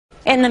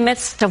In the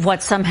midst of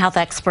what some health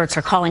experts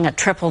are calling a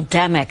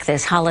triple-demic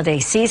this holiday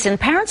season,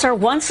 parents are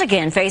once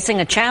again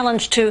facing a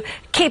challenge to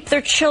keep their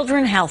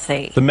children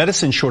healthy. The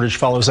medicine shortage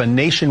follows a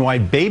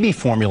nationwide baby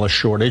formula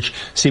shortage.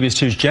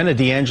 CBS 2's Jenna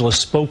DeAngelo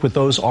spoke with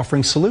those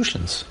offering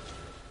solutions.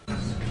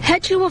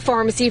 Head to a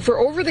pharmacy for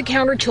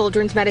over-the-counter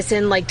children's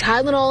medicine like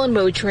Tylenol and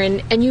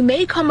Motrin, and you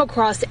may come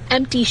across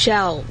empty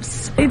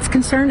shelves. It's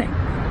concerning.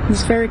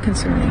 It's very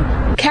concerning.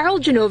 Carol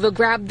Genova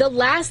grabbed the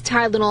last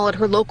Tylenol at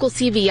her local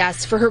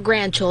CVS for her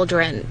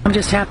grandchildren. I'm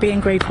just happy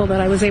and grateful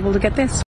that I was able to get this.